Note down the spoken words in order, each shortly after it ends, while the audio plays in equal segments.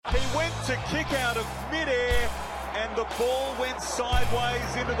to kick out of midair, and the ball went sideways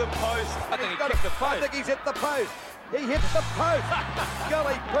into the post. I think he kicked the post. I think he's hit the post. He hit the post.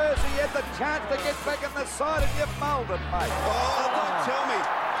 Golly, Percy had the chance to get back on the side, and you mulled it, mate. Oh, don't tell me.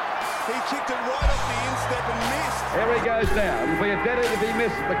 He kicked it right off the instep and missed. Here he goes now. It'll be a dead end if he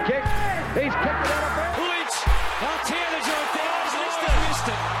misses the kick. He's kicked it out of bounds. Lynch. I'll tear the joint down. Missed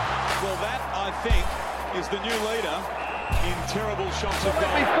it. Well, that, I think, is the new leader in terrible shots of We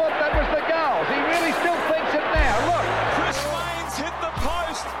goal. thought that was the goal. He really still thinks it now. Look. Chris Lane's hit the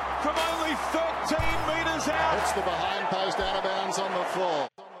post from only 13 metres out. It's the behind post out of bounds on the floor.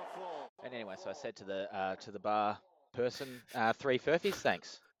 And anyway, so I said to the bar person, 3 Furfies,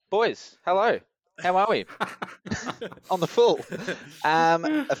 thanks. Boys, hello. How are we? On the full.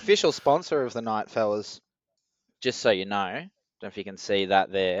 Official sponsor of the night, fellas. Just so you know. Don't know if you can see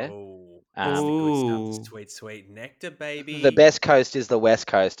that there. That's the good stuff. Sweet, sweet nectar, baby. The best coast is the West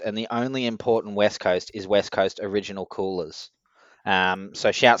Coast, and the only important West Coast is West Coast Original Coolers.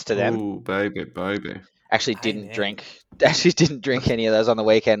 So shouts to them. Ooh, baby. Actually didn't drink any of those on the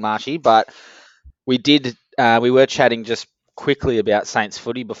weekend, Marshy, but we were chatting just quickly about Saints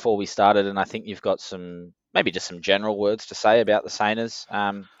footy before we started, and I think you've got maybe just some general words to say about the Sainers.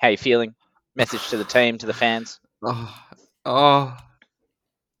 How you feeling? Message to the team, to the fans. Oh,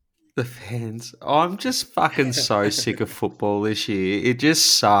 the fans. I'm just fucking so sick of football this year. It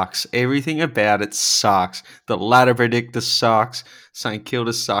just sucks. Everything about it sucks. The ladder predictor sucks. St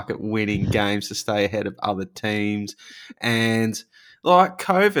Kilda suck at winning games to stay ahead of other teams. And,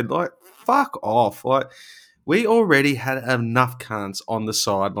 COVID, fuck off. We already had enough cunts on the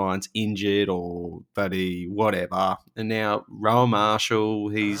sidelines injured or whatever. And now Rowan Marshall,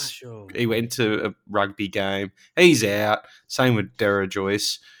 he went to a rugby game. He's out. Same with Dara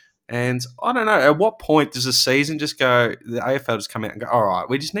Joyce. And I don't know, at what point does the season just go, the AFL just come out and go, all right,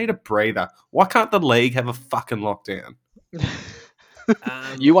 we just need a breather. Why can't the league have a fucking lockdown?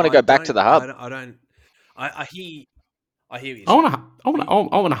 You want to go back to the hub? I hear you. I want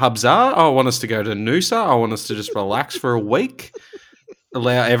a Hubzar. I want us to go to Noosa. I want us to just relax for a week.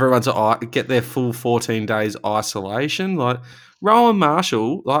 Allow everyone to get their full 14 days isolation. Rowan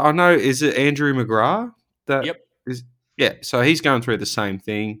Marshall, I know, is it Andrew McGrath? Yeah, so he's going through the same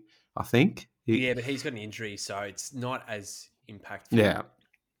thing, I think. But he's got an injury, so it's not as impactful.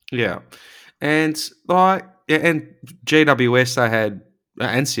 Yeah. And and GWS they had,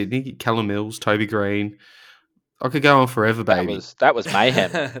 and Sydney, Callum Mills, Toby Green. I could go on forever, baby. That was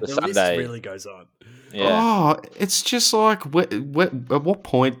mayhem. The Sunday list really goes on. Yeah. Oh, it's just at what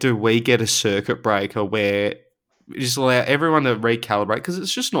point do we get a circuit breaker where we just allow everyone to recalibrate? Because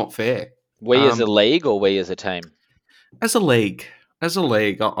it's just not fair. We as a league or we as a team? As a league,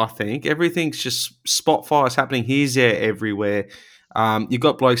 I think everything's just spot fires happening here, there, everywhere. You've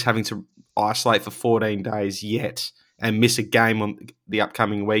got blokes having to isolate for 14 days yet and miss a game on the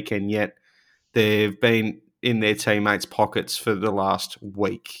upcoming weekend yet. They've been in their teammates' pockets for the last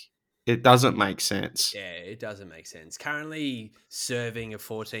week. It doesn't make sense. Yeah, it doesn't make sense. Currently serving a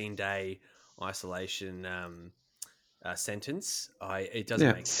 14-day isolation sentence. It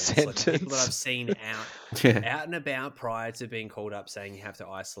doesn't make sense. People that I've seen out and about prior to being called up saying you have to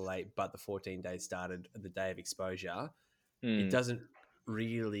isolate, but the 14 days started the day of exposure. It doesn't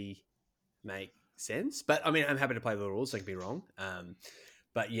really make sense. But I mean, I'm happy to play the rules. I can be wrong.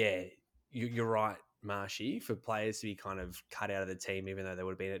 But yeah, you're right, Marshy, for players to be kind of cut out of the team, even though they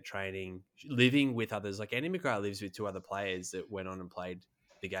would have been at training, living with others. Like Andy McGrath lives with 2 other players that went on and played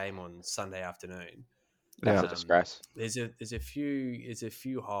the game on Sunday afternoon. That's a disgrace. There's a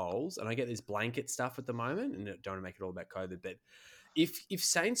few holes, and I get this blanket stuff at the moment, and I don't want to make it all about COVID. But if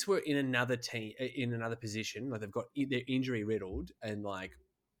Saints were in another team, in another position, like they're injury riddled and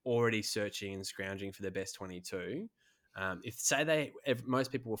already searching and scrounging for their best 22. If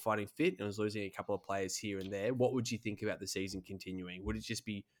most people were fighting fit and was losing a couple of players here and there, what would you think about the season continuing? Would it just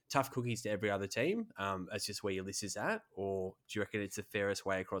be tough cookies to every other team? That's just where your list is at, or do you reckon it's the fairest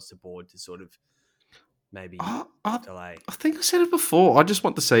way across the board to sort of maybe delay? I think I said it before. I just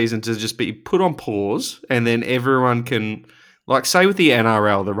want the season to just be put on pause, and then everyone can, say with the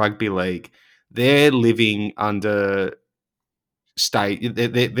NRL, the rugby league, they're living under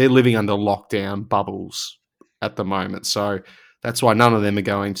they're living under lockdown bubbles at the moment. So that's why none of them are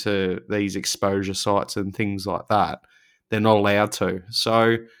going to these exposure sites and things like that. They're not allowed to.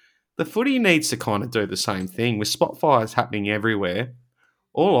 So the footy needs to kind of do the same thing. With spot fires happening everywhere,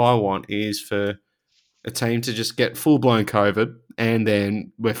 all I want is for a team to just get full-blown COVID, and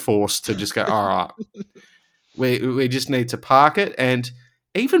then we're forced to just go, all right, we just need to park it. And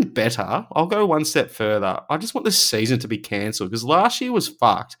even better, I'll go one step further. I just want this season to be cancelled, because last year was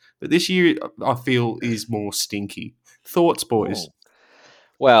fucked. But this year, I feel, is more stinky. Thoughts, boys? Oh.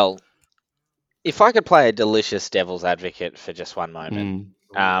 Well, if I could play a delicious devil's advocate for just one moment.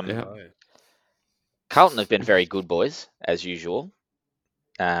 Carlton have been very good, boys, as usual.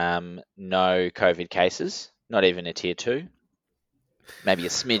 No COVID cases, not even a tier 2. Maybe a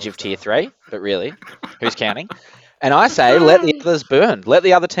smidge of tier 3, but really, who's counting? And I say, let the others burn. Let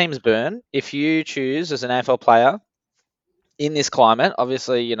the other teams burn. If you choose as an AFL player in this climate,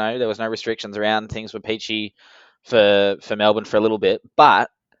 obviously, there was no restrictions around. Things were peachy for Melbourne for a little bit, but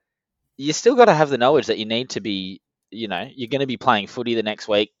you still got to have the knowledge that you need to be, you're going to be playing footy the next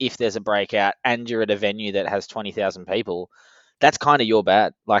week if there's a breakout and you're at a venue that has 20,000 people. That's kind of your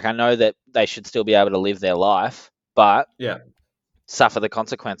bad. Like, I know that they should still be able to live their life, but suffer the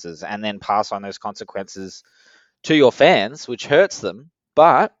consequences and then pass on those consequences to your fans, which hurts them,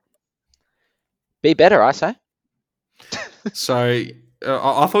 but be better, I say. So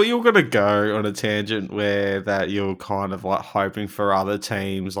I thought you were going to go on a tangent where that you're kind of like hoping for other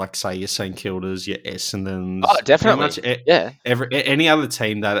teams, like say your St Kildas, your Essendons. Oh, definitely. Any other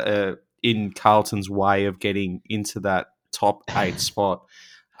team that in Carlton's way of getting into that top 8 spot.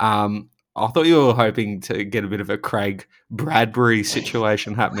 I thought you were hoping to get a bit of a Craig Bradbury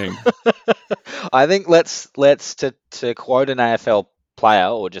situation happening. I think let's to quote an AFL player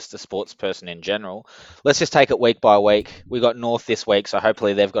or just a sports person in general, let's just take it week by week. We got North this week, so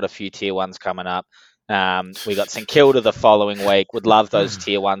hopefully they've got a few tier 1s coming up. We got St Kilda the following week. Would love those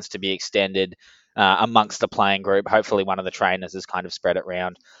tier 1s to be extended amongst the playing group. Hopefully one of the trainers has kind of spread it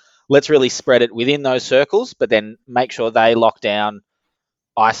around. Let's really spread it within those circles, but then make sure they lock down,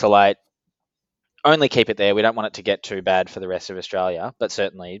 isolate, only keep it there. We don't want it to get too bad for the rest of Australia, but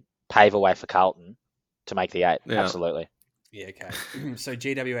certainly pave a way for Carlton to make the 8. Yeah. Absolutely. Yeah, okay. So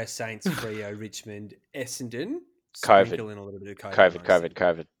GWS, Saints, Freo, Richmond, Essendon. COVID. Sprinkle in a little bit of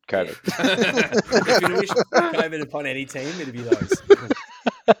COVID. If you wish COVID upon any team, it'd be those.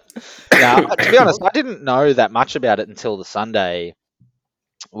 Now, to be honest, I didn't know that much about it until the Sunday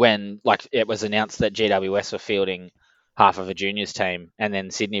when it was announced that GWS were fielding half of a juniors team, and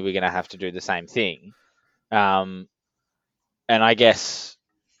then Sydney were going to have to do the same thing. And I guess,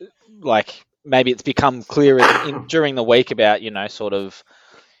 maybe it's become clearer during the week about, sort of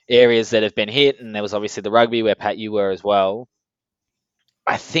areas that have been hit, and there was obviously the rugby where, Pat, you were as well.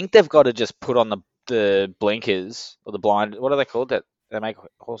 I think they've got to just put on the blinkers, or the blind, what are they called that they make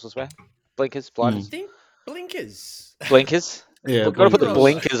horses wear? Blinkers? Blinders? I think blinkers. Blinkers? Yeah, we've got to put the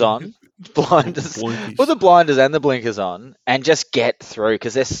blinkers on. Blinders. Put the blinders and the blinkers on and just get through,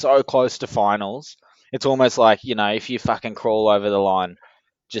 because they're so close to finals. It's almost like, if you fucking crawl over the line,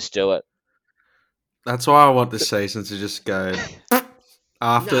 just do it. That's why I want this season to just go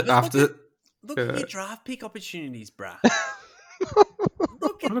after. Look at your draft pick opportunities, bruh.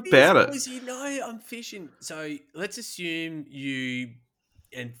 Look at what this, about boys. I'm fishing. So let's assume you,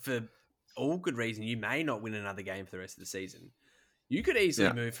 and for all good reason, you may not win another game for the rest of the season. You could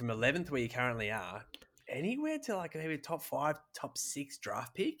easily move from 11th, where you currently are, anywhere to maybe top 5, top 6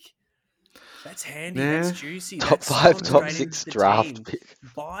 draft pick. That's handy. Yeah. That's juicy. Top 5, top 6 draft pick.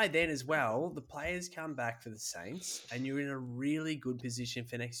 By then as well, the players come back for the Saints, and you're in a really good position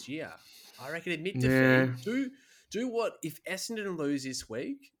for next year. I reckon admit defeat. Do what if Essendon lose this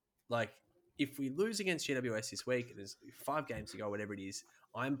week? If we lose against GWS this week, and there's 5 games to go, whatever it is,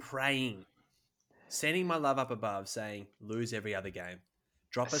 I'm praying, sending my love up above, saying lose every other game,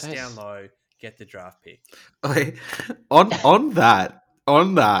 drop us down low, get the draft pick. Okay. On that,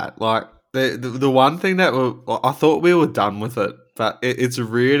 the one thing that I thought we were done with it, but it's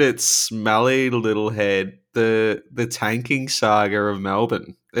reared its smelly little head. The tanking saga of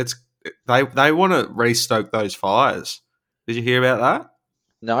Melbourne. They want to restoke those fires. Did you hear about that?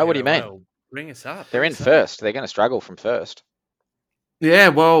 No, what do you mean? Well, bring us up. They're in first. They're going to struggle from first. Yeah,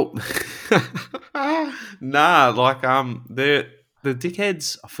 well, the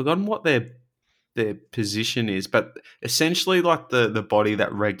dickheads. I've forgotten what their position is, but essentially the body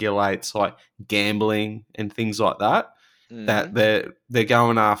that regulates gambling and things like that. Mm-hmm. That they're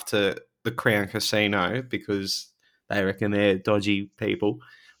going after the Crown Casino because they reckon they're dodgy people,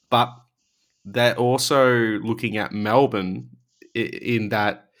 but they're also looking at Melbourne in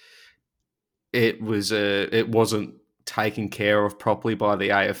that it wasn't taken care of properly by the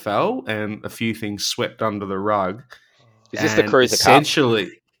AFL, and a few things swept under the rug. Is this the Cruiser Cup? Essentially,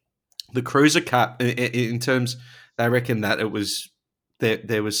 the Cruiser Cup, in terms, they reckon that it was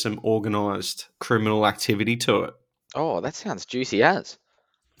there was some organised criminal activity to it. Oh, that sounds juicy as.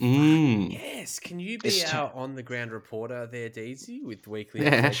 Yes, can you be our on-the-ground reporter there, Deezy, with weekly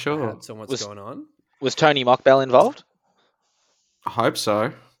updates sure. on what's going on? Was Tony Mockbell involved? I hope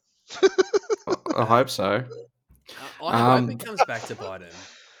so. I hope so. I hope it comes back to bite him.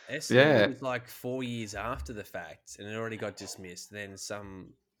 Yeah. was like 4 years after the fact, and it already got dismissed. Then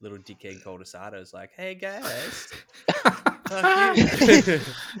some little dickhead called Asada was like, "Hey guys, fuck you."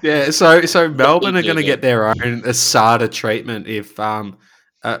 Yeah. So Melbourne are going to get their own Asada treatment if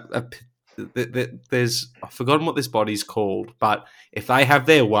there's I've forgotten what this body's called, but if they have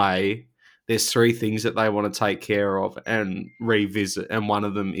their way, there's 3 things that they want to take care of and revisit, and one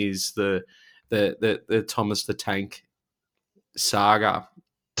of them is the Thomas the Tank saga.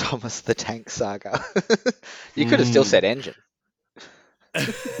 Thomas the Tank saga. You could have still said engine.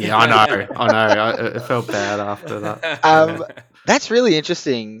 Yeah, I know. I felt bad after that. That's really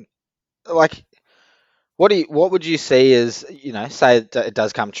interesting. Like, what would you see as, say it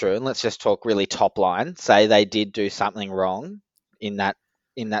does come true, and let's just talk really top line. Say they did do something wrong in that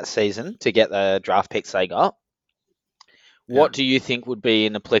season to get the draft picks they got. What do you think would be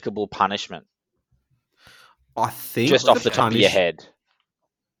an applicable punishment? I think just off the top of your head.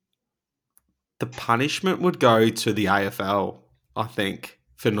 The punishment would go to the AFL, I think,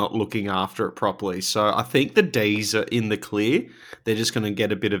 for not looking after it properly. So I think the Ds are in the clear. They're just going to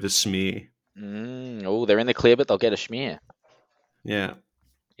get a bit of a smear. They're in the clear, but they'll get a smear. Yeah.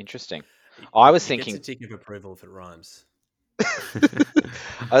 Interesting. I was thinking... It's a tick of approval if it rhymes.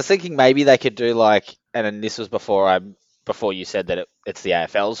 I was thinking maybe they could do and this was before you said that it's the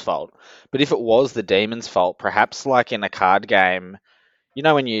AFL's fault, but if it was the Demons' fault, perhaps like in a card game,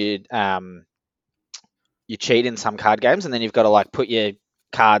 when you cheat in some card games and then you've got to put your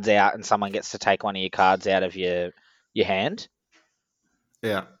cards out and someone gets to take one of your cards out of your hand.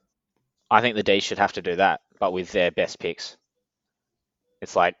 Yeah. I think the D should have to do that, but with their best picks.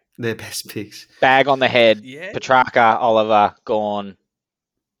 It's like their best picks. Bag on the head, Petrarca, Oliver, Gawn,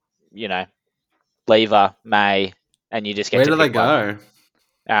 Lever, May, and you just get Where to do they go?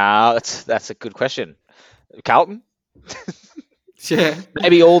 That's a good question. Carlton? Yeah.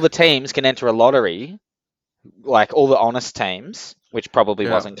 Maybe all the teams can enter a lottery, like all the honest teams, which probably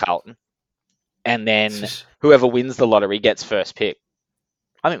wasn't Carlton. And then whoever wins the lottery gets first pick.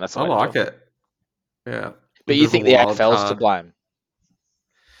 I think that's I like it. Yeah. But you think the AFL's to blame?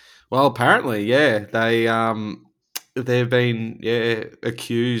 Well, apparently, yeah. They've been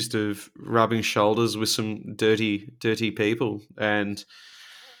accused of rubbing shoulders with some dirty people, and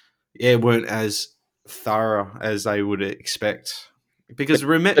weren't as thorough as they would expect. Because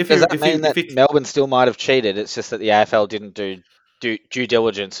remember, does that mean that Melbourne still might have cheated? It's just that the AFL didn't do due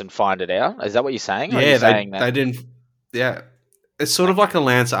diligence and find it out. Is that what you're saying? Yeah, they didn't. Yeah, it's sort of like a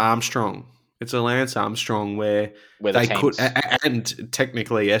Lance Armstrong. It's a Lance Armstrong where they could, and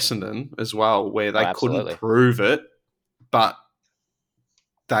technically Essendon as well, where they couldn't prove it, but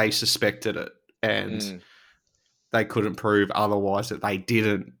they suspected it, and they couldn't prove otherwise that they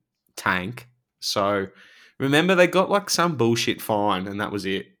didn't tank. So remember, they got some bullshit fine, and that was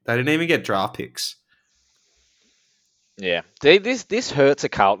it. They didn't even get draft picks. Yeah, this hurts a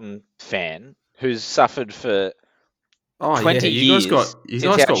Carlton fan who's suffered for 20 years since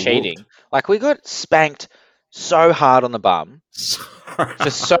our cheating. We got spanked so hard on the bum for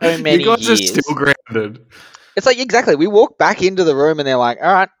so many years. You guys are still grounded. It's exactly. We walk back into the room and they're like,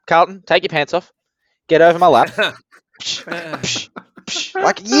 "All right, Carlton, take your pants off, get over my lap."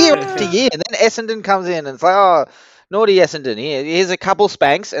 Year after year, and then Essendon comes in and it's like, "Oh, naughty Essendon! Here's a couple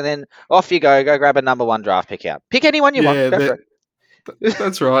spanks, and then off you go. Go grab a number 1 draft pick out. Pick anyone you want. Go for it."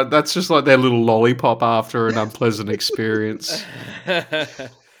 That's right. That's just like their little lollipop after an unpleasant experience.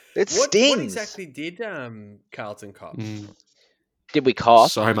 It stings. What exactly did Carlton cop? Did we cop?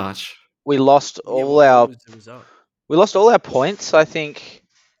 So much. We lost all our points, I think,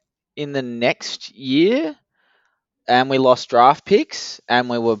 in the next year, and we lost draft picks, and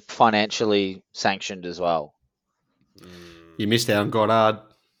we were financially sanctioned as well. You missed out on Goddard.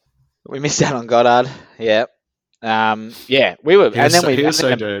 We missed out on Goddard. Yeah. We were, he was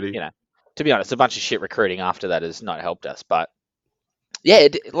so dirty. To be honest, a bunch of shit recruiting after that has not helped us. But yeah,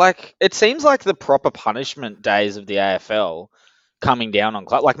 it seems like the proper punishment days of the AFL coming down on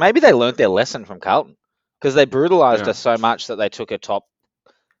club. Maybe they learnt their lesson from Carlton because they brutalised us so much that they took a top,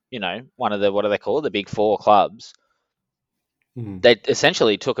 one of the, what do they call it, the big 4 clubs. They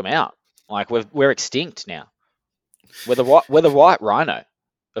essentially took them out. We're extinct now. We're the white rhino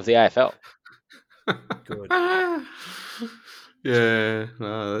of the AFL. Good. Yeah,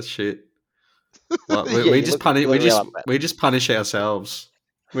 no, that's shit. We just punish ourselves.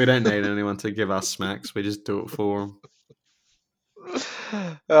 We don't need anyone to give us smacks. We just do it for them.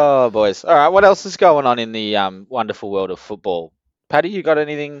 Oh, boys. All right, what else is going on in the wonderful world of football? Paddy, you got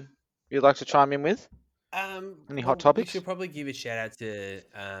anything you'd like to chime in with? Any hot topics? We should probably give a shout out to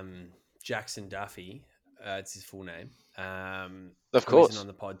Jackson Duffy. It's his full name. Of course. Who isn't on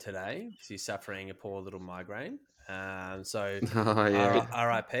the pod today because he's suffering a poor little migraine.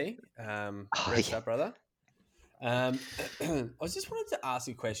 RIP. Rest up, brother. I just wanted to ask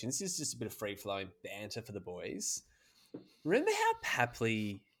you a question. This is just a bit of free-flowing banter for the boys. Remember how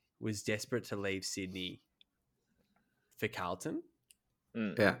Papley was desperate to leave Sydney for Carlton?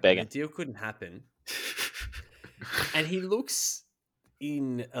 Yeah. The deal couldn't happen. And he looks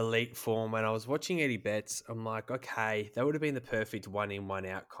in elite form. When I was watching Eddie Betts, I'm like, okay, that would have been the perfect one in, one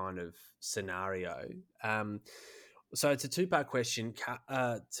out kind of scenario. So it's a two-part question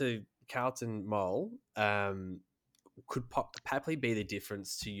to Carlton Mole. Could Papley be the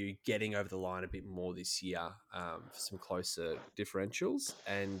difference to you getting over the line a bit more this year for some closer differentials?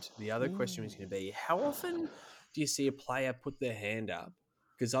 And the other question was going to be, how often do you see a player put their hand up?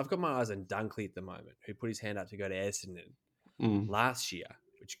 Because I've got my eyes on Dunkley at the moment, who put his hand up to go to Essendon last year,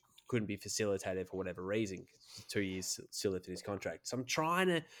 which couldn't be facilitated for whatever reason. 2 years still left in his contract. So I'm trying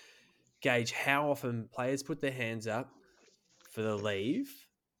to gauge how often players put their hands up for the leave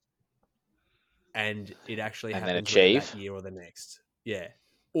and it actually happens that year or the next. Yeah.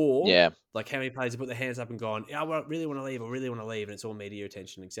 Or like how many players have put their hands up and gone, I really want to leave, and it's all media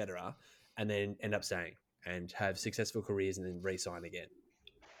attention, etc., and then end up staying and have successful careers and then re-sign again.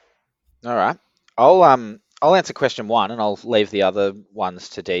 All right. I'll answer question one and I'll leave the other ones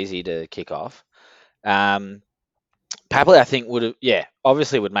to Deasy to kick off. Papley, I think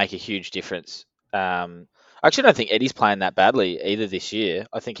obviously would make a huge difference. I actually don't think Eddie's playing that badly either this year.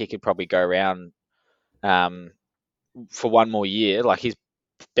 I think he could probably go around for one more year. Like, he's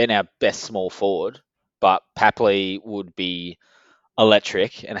been our best small forward, but Papley would be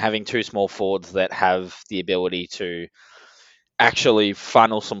electric, and having two small forwards that have the ability to actually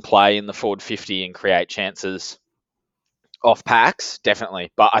funnel some play in the forward 50 and create chances off packs,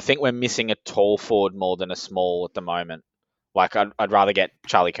 definitely. But I think we're missing a tall forward more than a small at the moment. Like, I'd rather get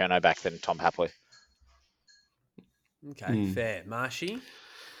Charlie Curnow back than Tom Papley. Okay, fair. Marshy?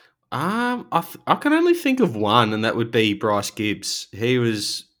 I can only think of one, and that would be Bryce Gibbs. He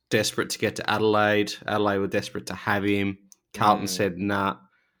was desperate to get to Adelaide. Adelaide were desperate to have him. Carlton said nah.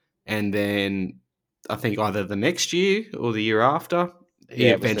 And then I think either the next year or the year after, he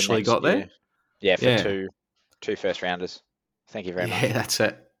eventually got there. Yeah, for two first rounders. Thank you very much. Yeah, that's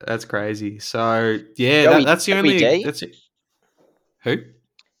it. That's crazy. So, that's the only... That's it. Who?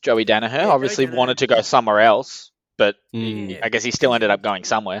 Joey Danaher obviously wanted to go somewhere else, but I guess he still ended up going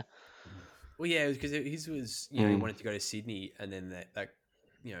somewhere. Well, yeah, because his was, he wanted to go to Sydney, and then that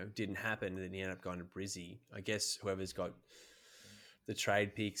didn't happen, and then he ended up going to Brizzy. I guess whoever's got the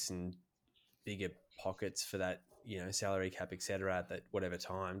trade picks and bigger pockets for that, salary cap, etc., at that whatever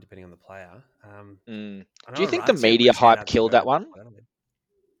time, depending on the player. Do you think the media hype killed that one?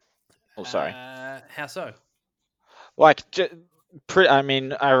 Oh, sorry. How so? Like,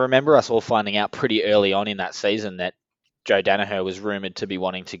 I remember us all finding out pretty early on in that season that Joe Danaher was rumoured to be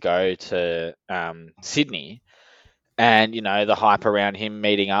wanting to go to Sydney, and the hype around him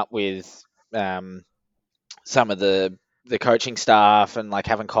meeting up with some of the coaching staff and like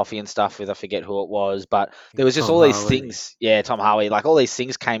having coffee and stuff with, I forget who it was, but there was just all these things. Yeah, Tom Harvey. Like, all these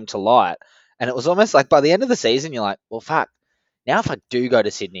things came to light, and it was almost like by the end of the season, you're like, well, fuck. Now if I do go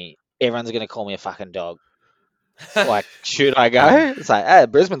to Sydney, everyone's going to call me a fucking dog. Like, should I go? It's like, hey,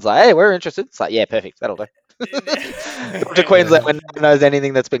 Brisbane's like, hey, we're interested. It's like, yeah, perfect. That'll do. To Queensland when no one knows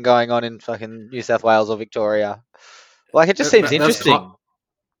anything that's been going on in fucking New South Wales or Victoria. Like, it just seems interesting.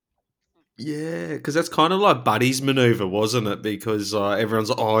 Yeah, because that's kind of like Buddy's manoeuvre, wasn't it? Because everyone's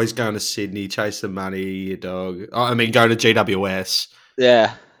like, oh, he's going to Sydney, chase the money, you dog. Going to GWS.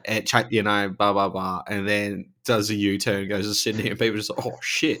 Yeah. And, blah, blah, blah. And then does a U-turn, goes to Sydney, and people just like, oh,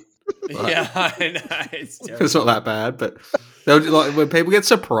 shit. Like, yeah, I know. It's not that bad, but they'll like when people get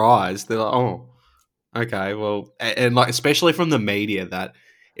surprised, they're like, oh, okay, well, and like especially from the media, that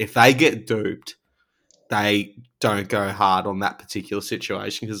if they get duped, they don't go hard on that particular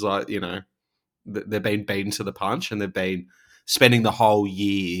situation because, like, they've been beaten to the punch and they've been spending the whole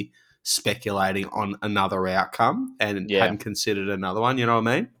year speculating on another outcome and hadn't considered another one. You know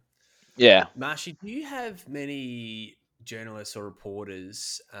what I mean? Yeah. Marshy, do you have many journalists or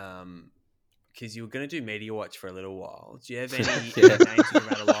reporters, because you were going to do Media Watch for a little while, do you have any names you can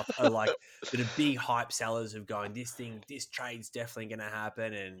rattle off, like that are big hype sellers of going, this trade's definitely going to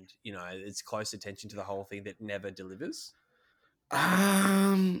happen, and it's close attention to the whole thing that never delivers?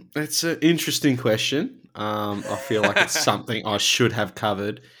 I It's an interesting question. I feel like it's something I should have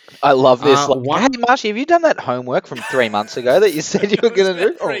covered. I love this. Hey, Marshy, have you done that homework from 3 months ago that you said you were going to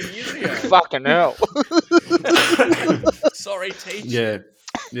do? 3 years ago. Fucking hell. Sorry, teacher.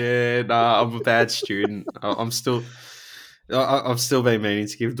 Yeah. No, I'm a bad student. I've still been meaning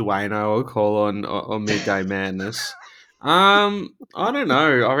to give Dwayne a call on Midday Madness. I don't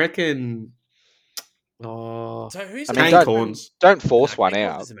know. I reckon. Oh, So who's Kane Corns? Don't force one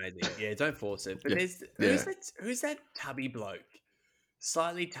out. Is amazing. Yeah, don't force it. But who's that tubby bloke?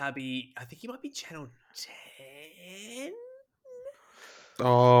 Slightly tubby. I think he might be Channel 10.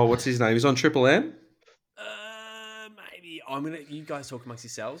 Oh, what's his name? He's on Triple M. Maybe. You guys talk amongst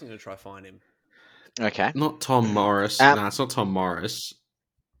yourselves. I'm gonna try find him. Okay. Not Tom Morris. No, it's not Tom Morris.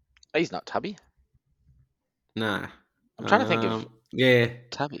 He's not tubby. Nah. I'm trying to think of. Yeah,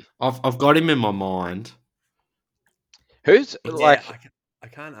 tubby. I've got him in my mind. Who's I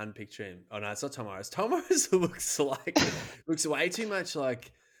can't unpicture him. Oh no, it's not Tom Morris. Tom Morris looks way too much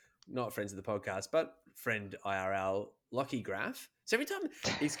like not friends of the podcast, but friend IRL Lockie Graff. So every time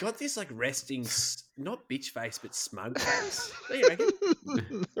he's got this like resting, not bitch face, but smug face. Don't you reckon?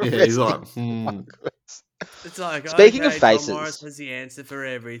 Yeah, he's like. It's like, speaking of faces, Tom Morris has the answer for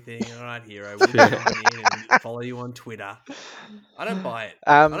everything. All right, hero. We'll come in and follow you on Twitter. I don't buy it.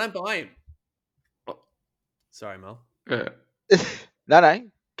 I don't buy him. Sorry, Mel. Yeah. No.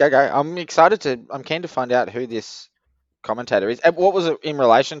 Go. I'm keen to find out who this commentator is. And what was it in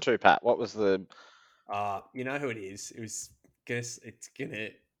relation to, Pat? What was the? You know who it is. It's gonna.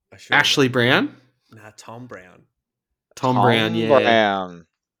 Ashley Brown. Nah, Tom Brown. Tom Brown.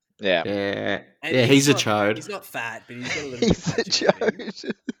 Yeah. Yeah, he's a chode. He's not fat, but he's got a little bit of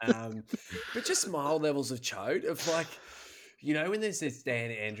chode. But just mild levels of chode of like, when there's this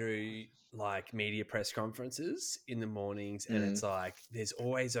Dan Andrew like media press conferences in the mornings, and it's like there's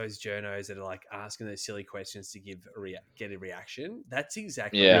always those journos that are like asking those silly questions to get a reaction. That's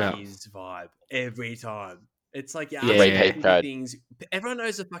exactly his vibe every time. It's like things. Everyone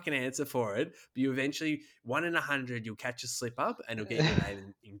knows the fucking answer for it, but you eventually 1 in 100 you'll catch a slip up and you'll get your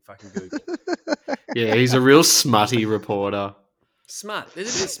name in fucking Google. Yeah, he's a real smutty reporter. Smut.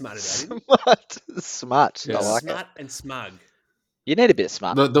 There's a bit of smut about him. Smut. Yeah. I like smut and smug. You need a bit of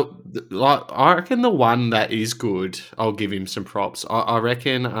smut. I reckon the one that is good, I'll give him some props. I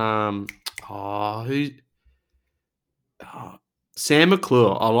reckon. Sam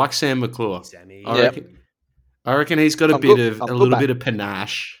McClure. I like Sam McClure. Sammy. I reckon he's got a little bit of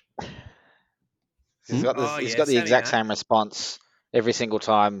panache. He's got the exact same response every single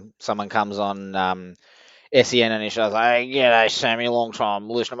time someone comes on SEN and he shows like, "Hey, g'day, Sammy, long time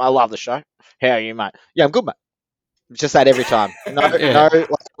listener. I love the show. How are you, mate? Yeah, I'm good, mate." Just that every time. No. I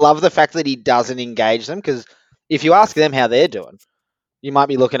love the fact that he doesn't engage them, because if you ask them how they're doing, you might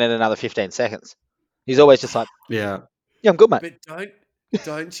be looking at another 15 seconds. He's always just like, "Yeah, I'm good, mate." But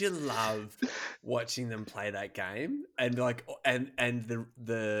don't you love watching them play that game and like and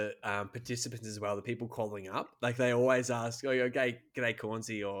the participants as well, the people calling up, like they always ask, "Oh, okay, g'day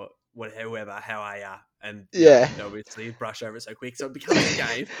Cornsey," or whoever, "How are ya?" And obviously brush over it so quick, so it becomes a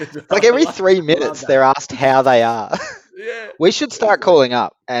game. Like every 3 minutes, they're asked how they are. Yeah, we should start calling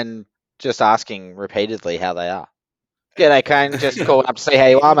up and just asking repeatedly how they are. G'day, Kane. Just calling up to see how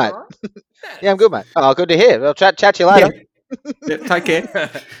you are, mate. Yeah, I'm good, mate. Oh, good to hear. I'll chat to you later. Yeah, take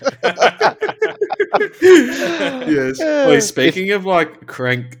care. Yes. Well, speaking of like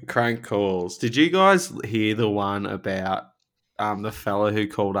crank calls, did you guys hear the one about the fella who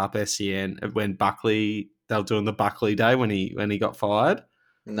called up SEN when they were doing the Buckley Day when he got fired?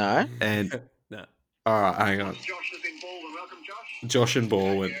 No. And no. All right, hang on. Josh and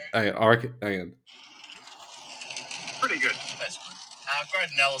Baldwin. Hang on. Pretty good.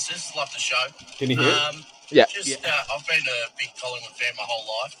 Great analysis. Love the show. Can you hear it? Yeah. I've been a big Collingwood fan my whole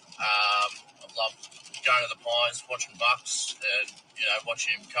life. I've loved going to the Pies, watching Bucks, and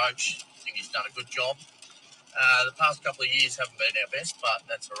watching him coach. I think he's done a good job. The past couple of years haven't been our best, but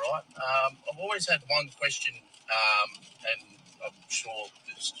that's all right. I've always had one question, and I'm sure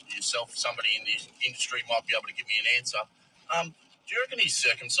yourself, somebody in the industry might be able to give me an answer. Do you reckon he's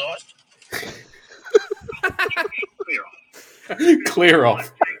circumcised? Clear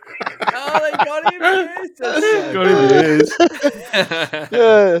off. Oh, they got him. Got him.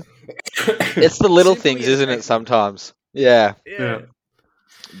 Yeah. It's the little things, isn't it? Sometimes. Yeah.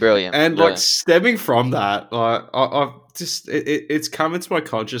 Brilliant. And like stemming from that, like I've just it's come into my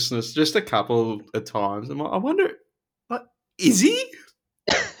consciousness just a couple of times. I wonder, like, is he?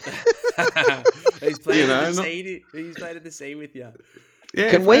 He's played at the sea with you.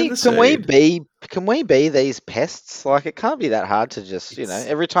 Yeah, Can we be these pests? Like, it can't be that hard to just,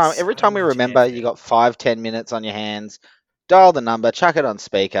 every time we remember, you got 5-10 minutes on your hands, dial the number, chuck it on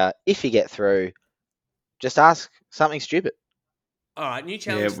speaker. If you get through, just ask something stupid. All right, new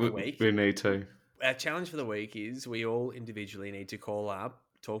challenge for the week. We need to. Our challenge for the week is we all individually need to call up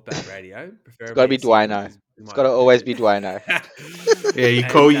Talkback Radio. It's got to be Dwayno. It's got to always be Dwayno. Yeah, you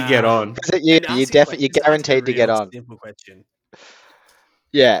call, you get on. You're guaranteed to get on. Simple question.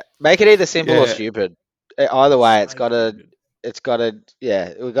 Yeah, make it either simple or stupid. Either way, we've got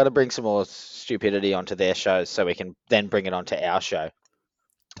to bring some more stupidity onto their shows so we can then bring it onto our show.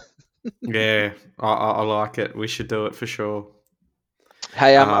 Yeah, I like it. We should do it for sure.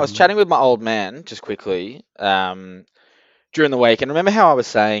 Hey, I was chatting with my old man just quickly during the week, and remember how I was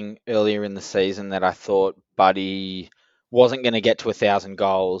saying earlier in the season that I thought Buddy wasn't going to get to 1,000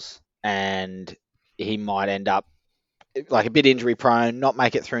 goals and he might end up like a bit injury prone, not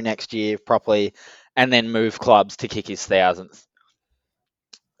make it through next year properly, and then move clubs to kick his 1,000th.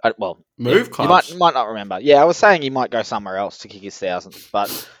 Move clubs? You might not remember. Yeah, I was saying he might go somewhere else to kick his 1,000th,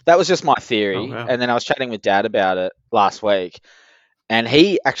 but that was just my theory. Oh, wow. And then I was chatting with Dad about it last week, and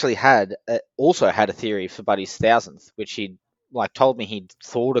he actually also had a theory for Buddy's 1,000th, which he'd told me he'd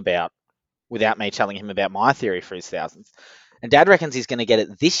thought about without me telling him about my theory for his 1,000th. And Dad reckons he's going to get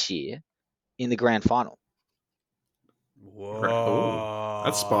it this year in the grand final. Whoa,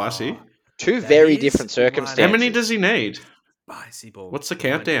 that's spicy. Two very different circumstances. How many does he need? Spicy ball. What's the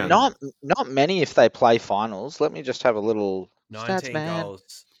countdown? Not many if they play finals. Let me just have a little 19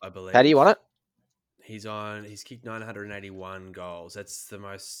 goals, I believe. How do you want it? He's kicked 981 goals. That's the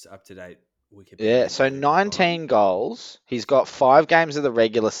most up to date Wikipedia. Yeah, so 19 goals. He's got 5 games of the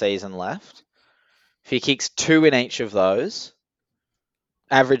regular season left. If he kicks 2 in each of those,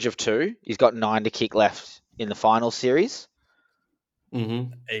 average of 2, he's got 9 to kick left in the final series.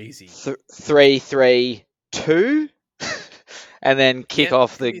 Mm-hmm. Easy. 3-3-2, and then kick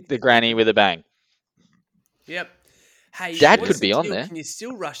off the granny with a bang. Yep. Hey, Dad could be on there. Can you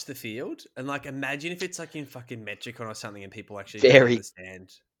still rush the field? And imagine if it's in fucking Metricon or something, and people actually understand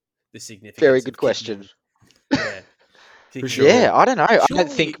the significance. Very good question. Yeah. For sure. Yeah, I don't know. I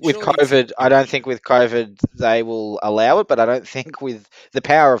don't think with COVID they will allow it, but I don't think with the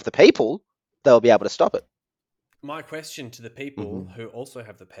power of the people they'll be able to stop it. My question to the people who also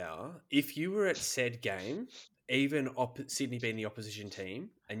have the power: if you were at said game, even Sydney being the opposition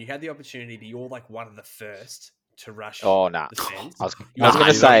team, and you had the opportunity, but you're one of the first to rush. Oh no! The fence, I was going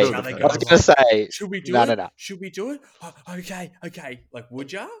to say. Should we do it? No. Should we do it? Oh, okay.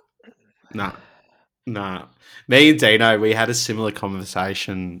 Would ya? Nah. Me and Dino, we had a similar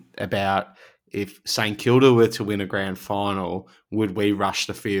conversation about if St Kilda were to win a grand final, would we rush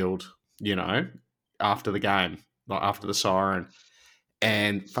the field? After the game, after the siren,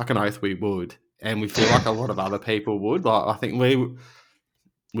 and fucking oath we would, and we feel like a lot of other people would. I think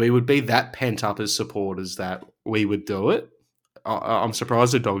we would be that pent up as supporters that we would do it. I'm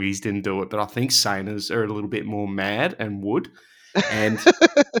surprised the Doggies didn't do it, but I think Saners are a little bit more mad and would, and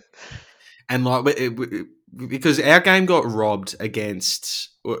because our game got robbed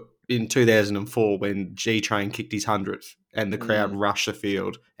against in 2004 when G Train kicked his 100th and the crowd rushed the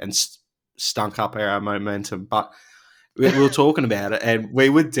field and stunk up our momentum, but we were talking about it, and we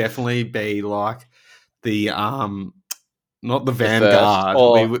would definitely be like the not the vanguard.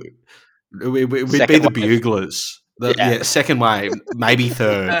 We'd be the buglers. Second wave, maybe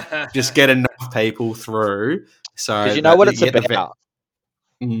third. Just get enough people through. So because you know what it's about.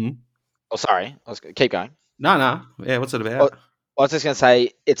 Mm-hmm. Oh, sorry. Keep going. No. Yeah, what's it about? Well, I was just going to say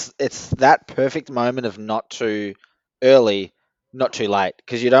it's that perfect moment of not too early, not too late,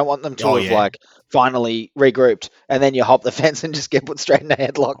 because you don't want them to have finally regrouped and then you hop the fence and just get put straight in a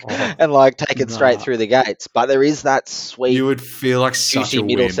headlock and take it straight through the gates. But there is that sweet, you would feel like such a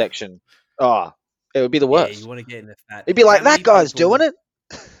middle win. section. Oh, it would be the worst. Yeah, you want to get in the fat. It'd be like that guy's doing it.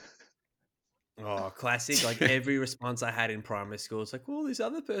 Oh, classic! Every response I had in primary school, it's well, this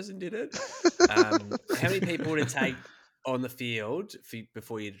other person did it. How many people would it take on the field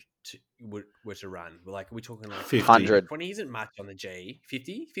before you were to run? We're talking 100. 20 isn't much on the G.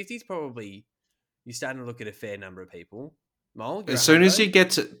 50? 50 is probably, you're starting to look at a fair number of people. Mole, as soon as you get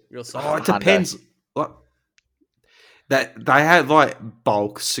to... it depends. That they had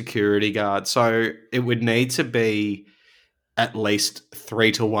bulk security guards, so it would need to be at least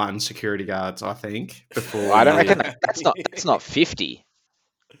 3-1 security guards, I think. Before I don't reckon that's not 50.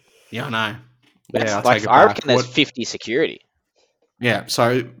 Yeah, I know. I reckon there's 50 security. Yeah,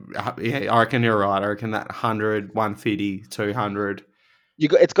 so I reckon you're right. I reckon that 100, 150, 200.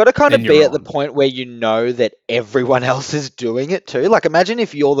 It's got to kind of then be you're at the on. point where you know that everyone else is doing it too. Like, imagine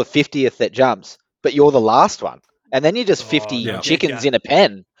if you're the 50th that jumps, but you're the last one, and then you're just 50 Yeah. chickens in a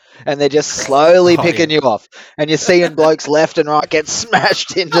pen, and they're just slowly picking you off, and you're seeing blokes left and right get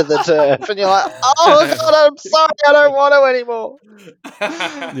smashed into the turf, and you're like, oh God, I'm sorry, I don't want to anymore.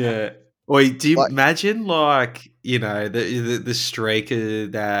 Yeah. Or do you Like- imagine, like, you know, the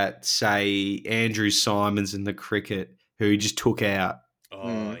streaker that, say, Andrew Simons in the cricket, who he just took out?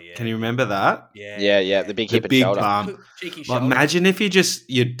 Oh, yeah. Can you remember that? Yeah, the big The hip and big shoulder. bump. Cheeky Like, shoulder. imagine if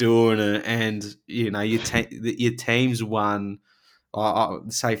you're doing it, and you know your team's won.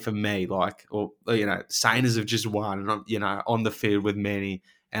 Say for me, like, or you know, Saners have just won, and I'm, you know, on the field with many,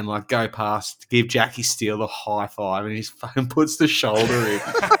 and like go past, give Jackie Steele a high five, and he fucking puts the shoulder in.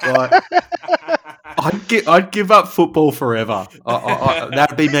 Like, I'd give up football forever.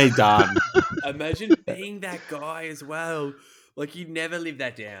 That'd be me done. Imagine being that guy as well. Like, you'd never live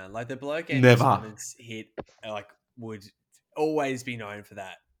that down. Like, the bloke Andrew Never. Simons hit, like, would always be known for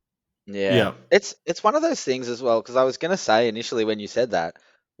that. Yeah. It's one of those things as well, because I was going to say initially when you said that,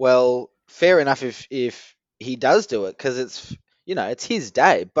 well, fair enough if he does do it, because it's, you know, it's his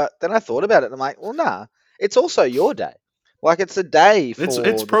day. But then I thought about it, and I'm like, well, nah, it's also your day. Like, it's a day for It's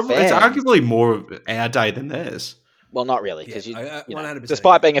the probably fans. it's arguably more of our day than theirs. Well, not really, because Yeah, you know, 100%.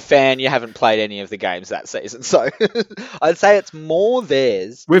 despite being a fan, you haven't played any of the games that season. So I'd say it's more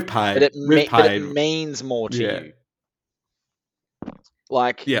theirs, We've paid. but We've but paid. it means more to Yeah. you.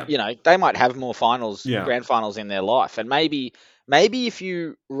 Like, Yeah. you know, they might have more finals, Yeah. grand finals in their life. And maybe if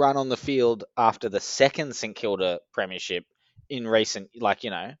you run on the field after the second St Kilda premiership in recent, like, you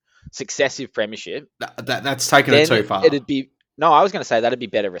know, successive premiership, That's taking then it too far. it'd be, no, I was going to say that'd be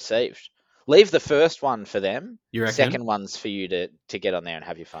better received. Leave the first one for them. You reckon? Second one's for you to get on there and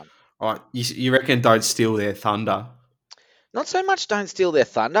have your fun. All right, you reckon don't steal their thunder? Not so much don't steal their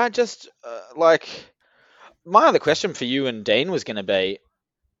thunder, just like, my other question for you and Dean was going to be,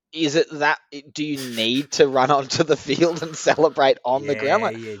 is it that, do you need to run onto the field and celebrate on the ground?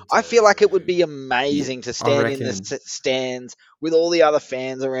 Like, I feel like it would be amazing to stand in the stands with all the other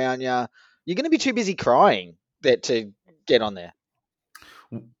fans around you. You're going to be too busy crying to get on there.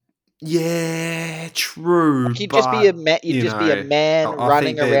 Yeah, true. Like, you'd just be a man I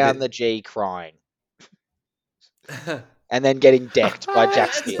running think around the G crying. And then getting decked by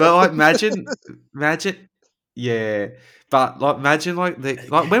Jack Steele. But like, imagine, yeah. But like, imagine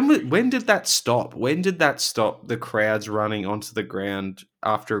when did that stop? When did that stop? The crowds running onto the ground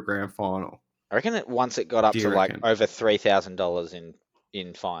after a grand final. I reckon once it got up to like over $3,000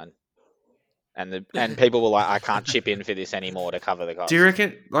 in fine, and people were like, I can't chip in for this anymore to cover the cost. Do you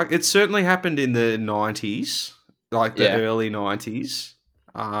reckon? Like, it certainly happened in the 90s, like the early 90s.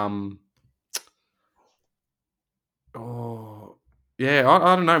 Oh, yeah.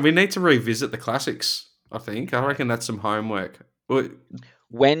 I don't know. We need to revisit the classics. I think. I reckon that's some homework.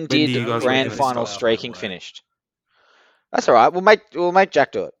 When did grand final streaking finished? That's all right. We'll make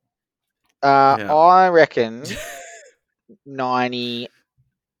Jack do it. I reckon 92,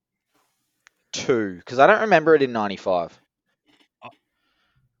 because I don't remember it in 95.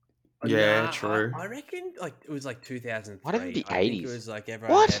 Yeah, true. I reckon like it was like 2003. Might even be 80s. I think it was like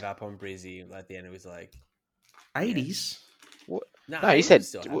everyone gave up on Brizzy. At the end, it was like 80s. What? No, you said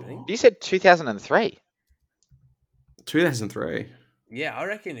 2003. 2003. Yeah, I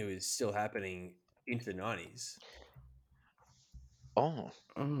reckon it was still happening into the 90s. Oh.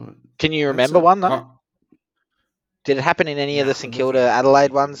 Can you remember one though? Did it happen in any of the St Kilda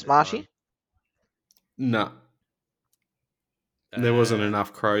Adelaide ones, Marshy? No. There wasn't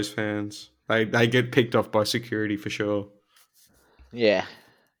enough Crows fans. They get picked off by security for sure. Yeah.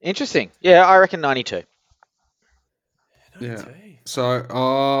 Interesting. Yeah, I reckon 92. Yeah. So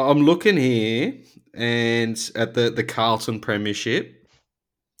I'm looking here and at the Carlton Premiership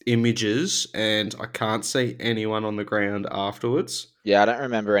images, and I can't see anyone on the ground afterwards. Yeah, I don't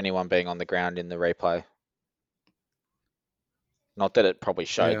remember anyone being on the ground in the replay. Not that it probably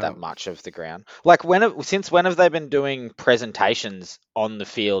showed that much of the ground. Like, since when have they been doing presentations on the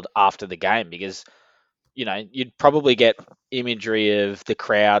field after the game? Because, you know, you'd probably get imagery of the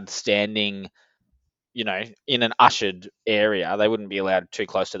crowd standing, you know, in an ushered area. They wouldn't be allowed too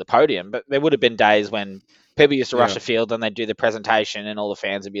close to the podium, but there would have been days when people used to rush the field and they'd do the presentation and all the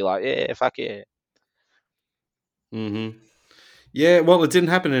fans would be like, yeah, fuck yeah. Mm-hmm. Yeah, well, it didn't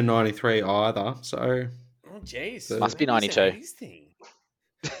happen in 93 either, so... Oh, jeez. Must be 92.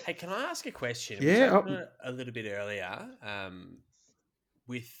 Hey, can I ask a question? Yeah. A little bit earlier,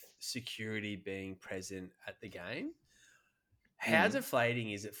 with security being present at the game, how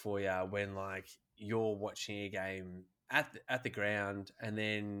deflating is it for you when, like, you're watching a game at the ground, and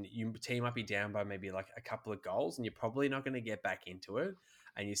then your team might be down by maybe like a couple of goals, and you're probably not going to get back into it,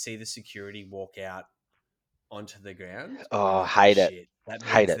 and you see the security walk out onto the ground. Oh, hate it. That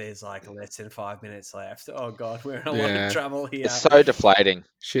hate means it. there's like less than 5 minutes left. Oh God, we're in a lot of trouble here. It's so deflating.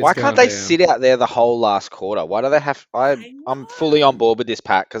 Why can't they sit out there the whole last quarter? Why do they have? I'm fully on board with this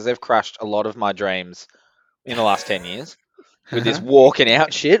pack because they've crushed a lot of my dreams in the last 10 years with this walking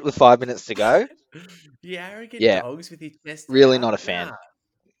out shit with 5 minutes to go. You arrogant Yeah. dogs with your chest Really out. not a fan. Nah.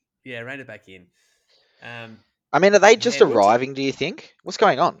 Yeah, rein it back in. I mean, are they just Yeah, what's arriving, do you think? What's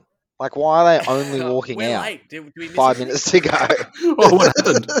going on? Like, why are they only walking We're out? late. Do we miss 5 anything? minutes to go. Oh, what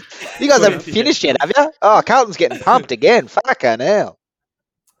happened? You guys haven't finished yet, have you? Oh, Carlton's getting pumped again. Fucking hell.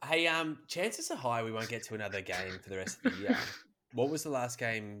 Hey, chances are high we won't get to another game for the rest of the year. What was the last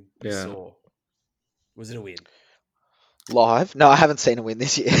game you Yeah. saw? Was it a win? Live? No, I haven't seen a win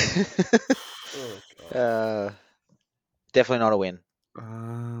this year. Oh, God. Definitely not a win.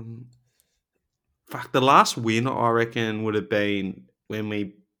 Fuck, the last win I reckon would have been when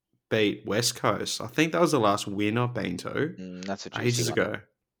we beat West Coast. I think that was the last win I've been to. That's a juicy ages one. ago.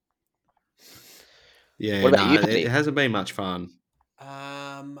 Yeah, What about you, no, Paddy? it hasn't been much fun.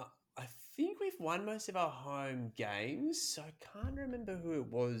 I think we've won most of our home games, so I can't remember who it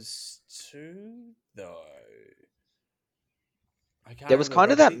was to, though. I can't There was remember,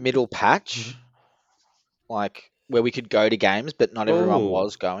 kind of but I that think- middle patch, like where we could go to games, but not everyone Oh.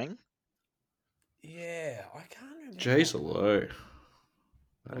 was going. Yeah, I can't remember. Jeez, hello.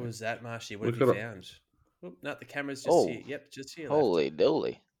 What was that, Marshy? What We've have you got a- found? Oh, no, the camera's just Oh. here. Yep, just here. Holy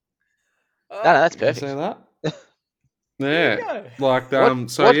dooly. left. No, that's Can you perfect. say that? There you Yeah, go. like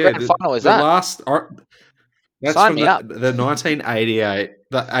so what yeah. grand final is the that? last. That's Sign from me up. the 1988,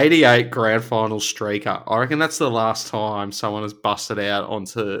 the 88 grand final streaker. I reckon that's the last time someone has busted out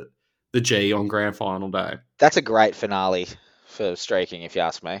onto the G on grand final day. That's a great finale for streaking, if you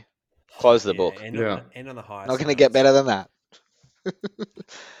ask me. Close the book. End Yeah. on the highest. Not going to get better than that.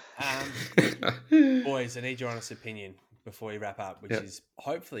 Boys, I need your honest opinion before we wrap up, which Yep. is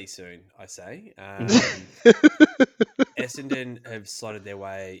hopefully soon, I say. Essendon have slotted their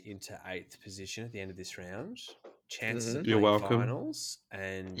way into 8th position at the end of this round. Chances of You're playing welcome. finals,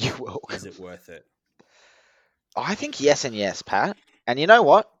 and You're welcome. is it worth it? I think yes and yes, Pat. And you know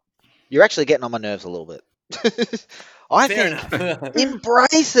what? You're actually getting on my nerves a little bit. I Fair think enough.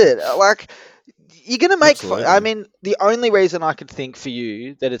 embrace it. Like, you're going to make... Absolutely. I mean, the only reason I could think for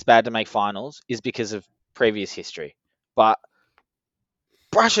you that it's bad to make finals is because of previous history. But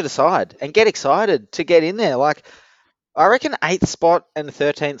brush it aside and get excited to get in there. Like, I reckon 8th spot and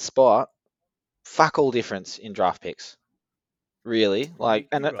 13th spot, fuck all difference in draft picks. Really. Like,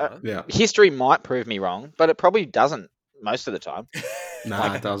 and You're right. Yeah, history might prove me wrong, but it probably doesn't most of the time.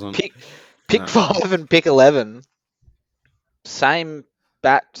 nah, it doesn't. Pick No. 5 and pick 11, same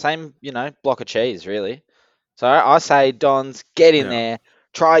block of cheese, really. So I say, Dons, get in Yeah. there,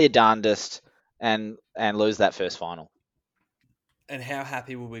 try your darndest, and lose that first final. And how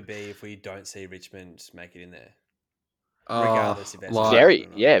happy will we be if we don't see Richmond make it in there? Oh, Regardless if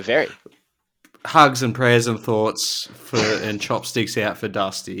like, Very. hugs and prayers and thoughts and chopsticks out for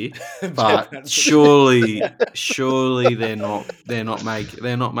Dusty, but surely they're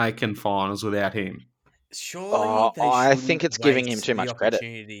not making finals without him. Surely they I shouldn't think it's giving him waste too the much credit.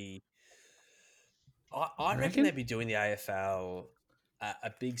 opportunity. I reckon they'd be doing the AFL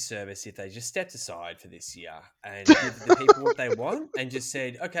a big service if they just stepped aside for this year and give the people what they want and just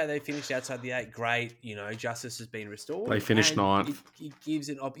said, okay, they finished outside the 8, great, justice has been restored. They finished And 9th. It gives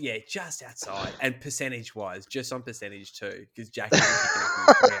an just outside, and percentage-wise, just on percentage too, because Jackie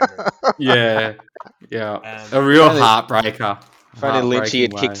was picking up his Yeah, a real Only- heartbreaker. If only Lynchy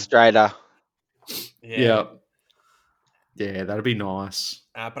had Heartbreaking kicked way. straighter. Yeah, that'd be nice.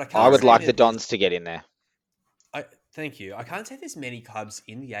 But I, can't I would say like that the Dons to get in there. Thank you. I can't say there's many clubs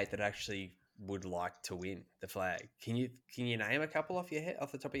in the 8 that actually would like to win the flag. Can you name a couple off the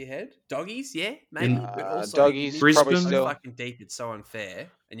top of your head? Doggies, yeah, maybe. But also, Doggies, probably so still. fucking deep. It's so unfair,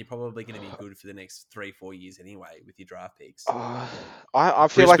 and you're probably going to be good for the next 3-4 years anyway with your draft picks. I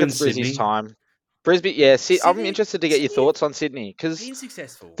feel like it's Brisbane, Brizzy's Sydney. time. Brisbane, yeah. I'm Sydney- interested to get your Sydney- thoughts on Sydney because Being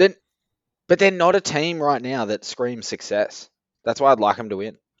successful. but they're not a team right now that screams success. That's why I'd like them to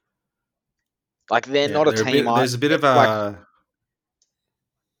win. Like they're not a team. There's a bit of a.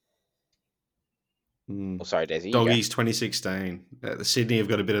 Oh, sorry, Desi. you go. Doggies 2016. The Sydney have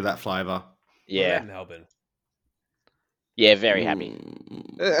got a bit of that flavour. What Yeah, about Melbourne. yeah, very happy.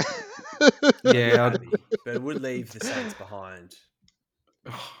 Yeah, Happy, but it would leave the Saints behind.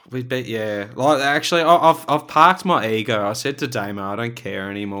 we bet. Yeah, like actually, I've parked my ego. I said to Damo, I don't care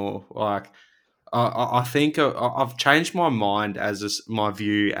anymore. Like, I think I've changed my mind my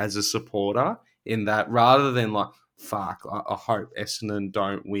view as a supporter in that rather than like, fuck, I hope Essendon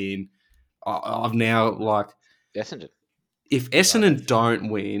don't win. I've now like, Essendon. If Essendon don't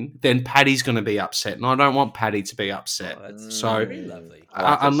win, then Paddy's going to be upset, and I don't want Paddy to be upset. So, very lovely.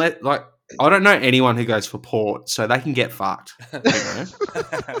 Unless like I don't know anyone who goes for Port, so they can get fucked. You know?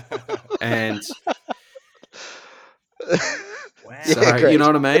 And wow. So you know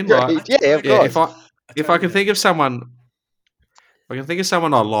what I mean? Like, yeah, of course. If I can think of someone,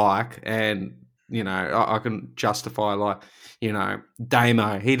 I like, and you know, I can justify like, you know,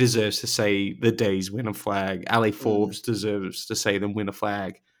 Damo, he deserves to see the D's win a flag. Ali Forbes deserves to see them win a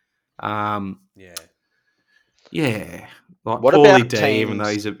flag. Yeah. Like What Paulie about D, teams... even though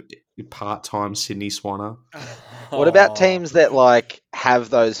he's a part-time Sydney Swanner. What about teams that like have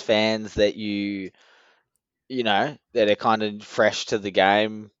those fans that you know, that are kind of fresh to the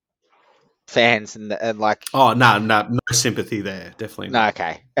game fans and like... Oh, no sympathy there. Definitely not. No,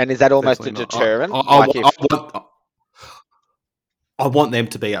 okay. And is that almost a deterrent? I want them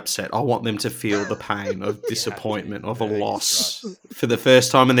to be upset. I want them to feel the pain of disappointment, of a loss for the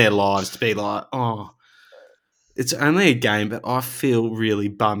first time in their lives, to be like, oh, it's only a game, but I feel really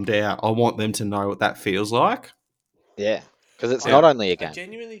bummed out. I want them to know what that feels like. Yeah, because it's not only a game. I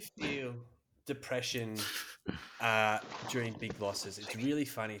genuinely feel depression during big losses. It's really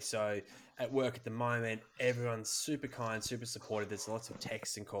funny. So at work at the moment, everyone's super kind, super supportive. There's lots of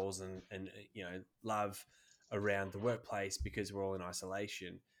texts and calls and you know, love around the workplace because we're all in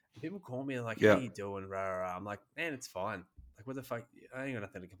isolation. And people call me and like, how you doing? Rah, rah, rah. I'm like, man, it's fine. Like, what the fuck? I ain't got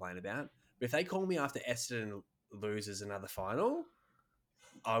nothing to complain about. But if they call me after Essendon loses another final,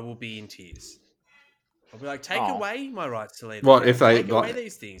 I will be in tears. I'll be like, take away my rights to lead. What if they take away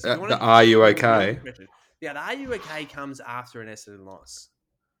these things? Are you okay? Yeah, the are you okay comes after an Essendon loss.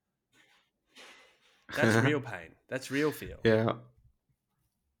 That's real pain. That's real feel. Yeah.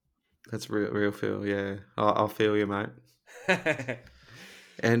 That's real feel, yeah. I'll feel you, mate.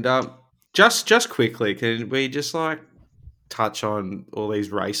 And just quickly, can we just like touch on all these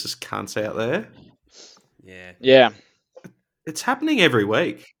racist cunts out there? Yeah. It's happening every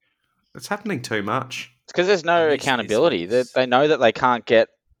week. It's happening too much. It's because there's no accountability. They know that they can't get.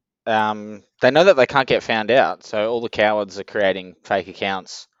 They know that they can't get found out. So all the cowards are creating fake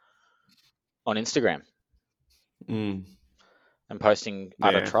accounts on Instagram. And posting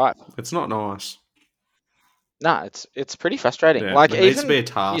utter tripe. It's not nice. No, it's pretty frustrating. Yeah, like, there needs to be a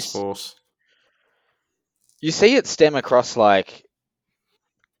task force. You see it stem across, like,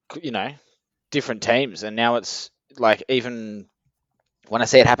 you know, different teams, and now it's like, even when I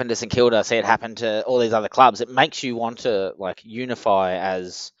see it happen to St Kilda, I see it happen to all these other clubs, it makes you want to like unify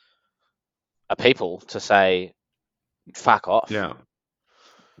as a people to say, fuck off. Yeah.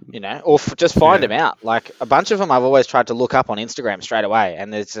 You know, or just find them out. Like, a bunch of them I've always tried to look up on Instagram straight away,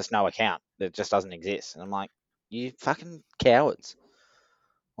 and there's just no account. It just doesn't exist. And I'm like, you fucking cowards.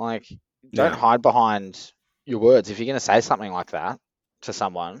 Like, don't hide behind your words. If you're going to say something like that to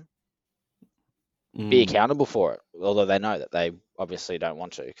someone, be accountable for it. Although they know that they obviously don't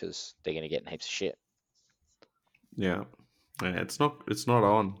want to, because they're going to get in heaps of shit. Yeah. It's not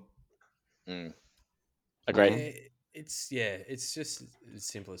on. Agreed. It's just the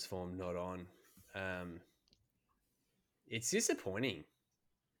simplest form, not on. It's disappointing.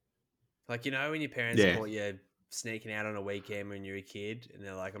 Like, you know, when your parents caught you sneaking out on a weekend when you're a kid, and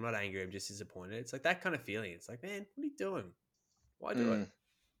they're like, I'm not angry, I'm just disappointed. It's like that kind of feeling. It's like, man, what are you doing? Why do it?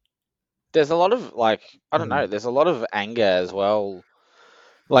 There's a lot of, like, I don't know, there's a lot of anger as well.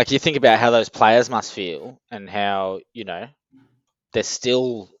 Like, you think about how those players must feel, and how, you know, there's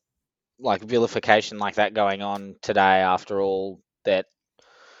still like vilification like that going on today after all that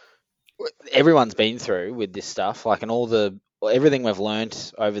everyone's been through with this stuff, like, and everything we've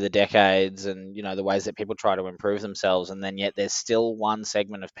learnt over the decades, and, you know, the ways that people try to improve themselves, and then yet there's still one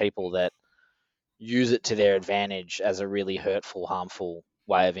segment of people that use it to their advantage as a really hurtful, harmful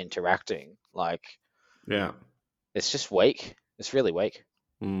way of interacting. Like, it's just weak. It's really weak.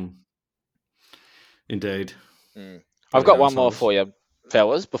 Indeed. I've got one more for you,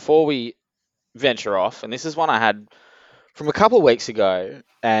 fellas, before we venture off, and this is one I had from a couple of weeks ago,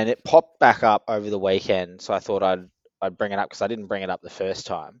 and it popped back up over the weekend, so I thought I'd bring it up because I didn't bring it up the first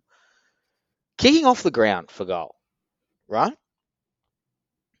time. Kicking off the ground for goal, right?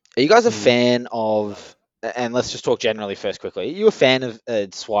 Are you guys a fan of, and let's just talk generally first quickly, are you a fan of a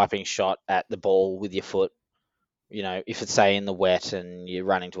swiping shot at the ball with your foot? You know, if it's, say, in the wet and you're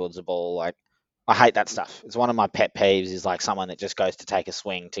running towards the ball, like, I hate that stuff. It's one of my pet peeves, is like someone that just goes to take a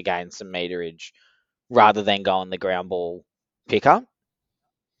swing to gain some meterage rather than go on the ground ball picker.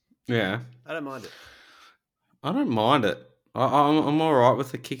 Yeah. I don't mind it. I don't mind it. I'm all right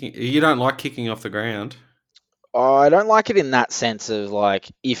with the kicking. You don't like kicking off the ground? I don't like it in that sense of like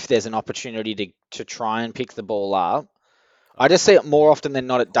if there's an opportunity to try and pick the ball up. I just see it more often than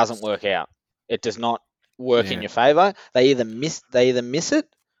not. It doesn't work out. It does not work in your favour. They either miss it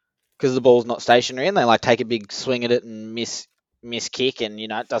because the ball's not stationary, and they like take a big swing at it and miss kick, and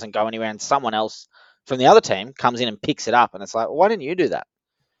it doesn't go anywhere, and someone else from the other team comes in and picks it up, and it's like, well, why didn't you do that?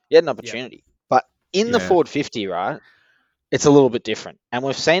 You had an opportunity. But in the forward 50, right, it's a little bit different. And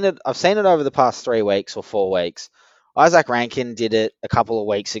I've seen it over the past 3 weeks or 4 weeks. Isaac Rankin did it a couple of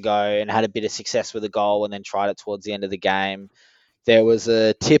weeks ago and had a bit of success with a goal and then tried it towards the end of the game. There was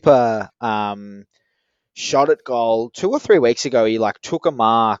a Tipper shot at goal 2 or 3 weeks ago. He took a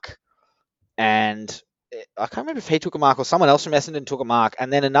mark, and I can't remember if he took a mark or someone else from Essendon took a mark,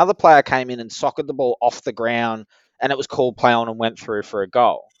 and then another player came in and socketed the ball off the ground, and it was called play on and went through for a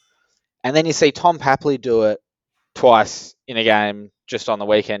goal. And then you see Tom Papley do it twice in a game just on the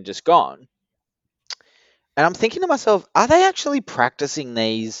weekend, just gone. And I'm thinking to myself, are they actually practicing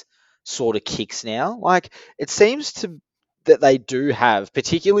these sort of kicks now? Like, it seems that they do have,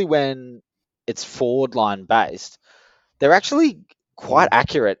 particularly when it's forward line based, they're actually quite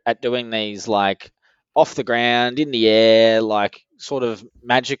accurate at doing these off the ground, in the air, sort of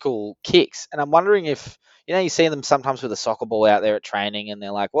magical kicks. And I'm wondering if, you see them sometimes with a soccer ball out there at training and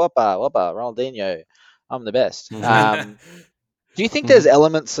they're like, whoppa, whoppa, Ronaldinho, I'm the best. Do you think there's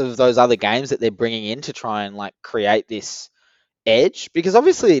elements of those other games that they're bringing in to try and create this edge? Because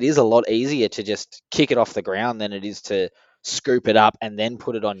obviously it is a lot easier to just kick it off the ground than it is to scoop it up and then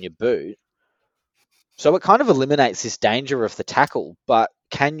put it on your boot. So it kind of eliminates this danger of the tackle, but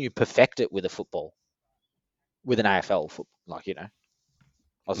can you perfect it with a football? With an AFL football,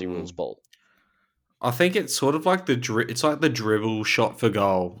 Aussie rules ball. I think it's sort of like the dribble shot for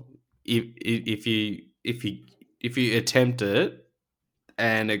goal. If you attempt it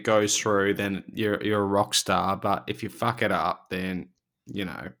and it goes through, then you're a rock star. But if you fuck it up, then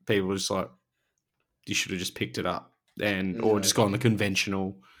people are just like, you should have just picked it up or just gone the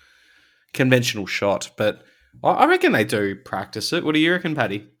conventional shot. But I reckon they do practice it. What do you reckon,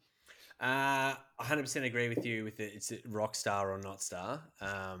 Paddy? 100% agree with you with it's a rock star or not star,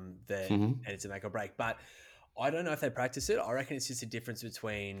 and it's a make or break. But I don't know if they practice it. I reckon it's just a difference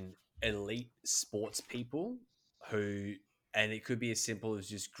between elite sports people and it could be as simple as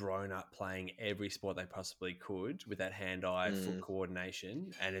just grown up playing every sport they possibly could with that hand-eye foot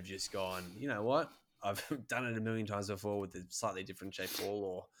coordination, and have just gone, you know what? I've done it a million times before with a slightly different shaped ball,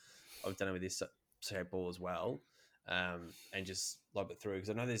 or I've done it with this shaped ball as well. And just lob it through, because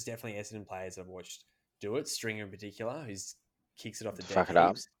I know there's definitely Essendon players I've watched do it. Stringer in particular, who kicks it off the deck. Fuck it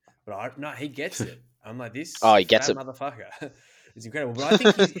up. But he gets it. I'm like, this. Oh, he gets it, motherfucker. It's incredible. But I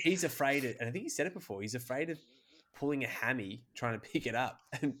think he's afraid of, and I think he said it before. He's afraid of pulling a hammy trying to pick it up,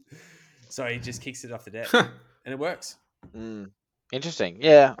 and so he just kicks it off the deck, and it works. Interesting.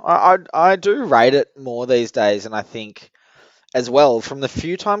 Yeah, I do rate it more these days, and I think, as well, from the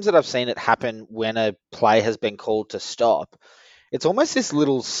few times that I've seen it happen when a play has been called to stop, it's almost this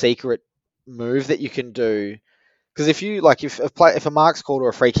little secret move that you can do. Because if you if a mark's called or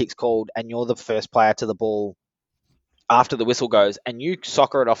a free kick's called and you're the first player to the ball after the whistle goes and you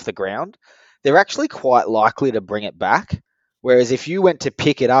soccer it off the ground, they're actually quite likely to bring it back. Whereas if you went to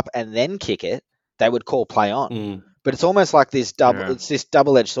pick it up and then kick it, they would call play on. But it's almost like this it's this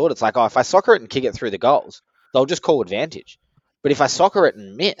double-edged sword. It's like, if I soccer it and kick it through the goals, they'll just call advantage. But if I soccer it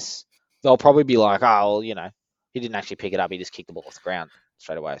and miss, they'll probably be like, he didn't actually pick it up. He just kicked the ball off the ground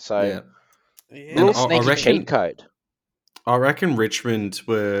straight away. So, little sneaky cheat code. I reckon Richmond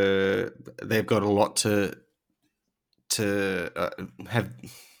they've got a lot to have.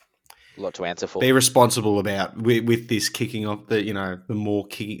 A lot to answer for. Be responsible about with this kicking off the more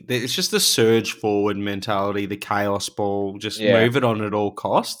kicking. It's just the surge forward mentality, the chaos ball, just move it on at all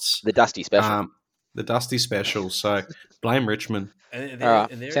costs. The Dusty special. The Dusty special. So blame Richmond. And all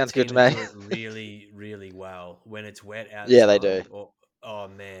right. Sounds good to me. Do it really, really well when it's wet outside. Yeah, they do. Oh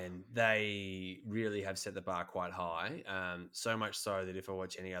man, they really have set the bar quite high. So much so that if I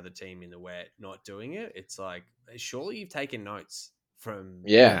watch any other team in the wet not doing it, it's like, surely you've taken notes from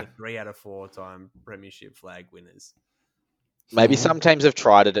the 3 out of 4 time premiership flag winners. Maybe some teams have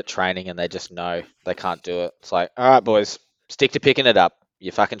tried it at training and they just know they can't do it. It's like, all right, boys, stick to picking it up.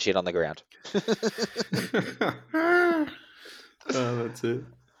 You fucking shit on the ground. That's it.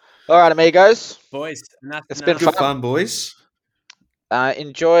 All right, amigos. Boys, it's been good fun, boys.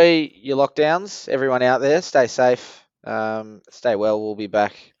 Enjoy your lockdowns, everyone out there. Stay safe. Stay well. We'll be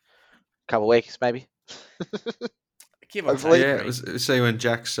back a couple of weeks, maybe. Give or Hopefully. take. See when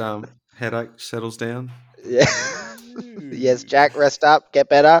Jack's headache settles down. Yeah. Yes, Jack, rest up, get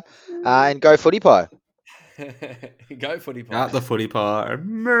better, and go footy pie. Go footy pie. Out the footy pie.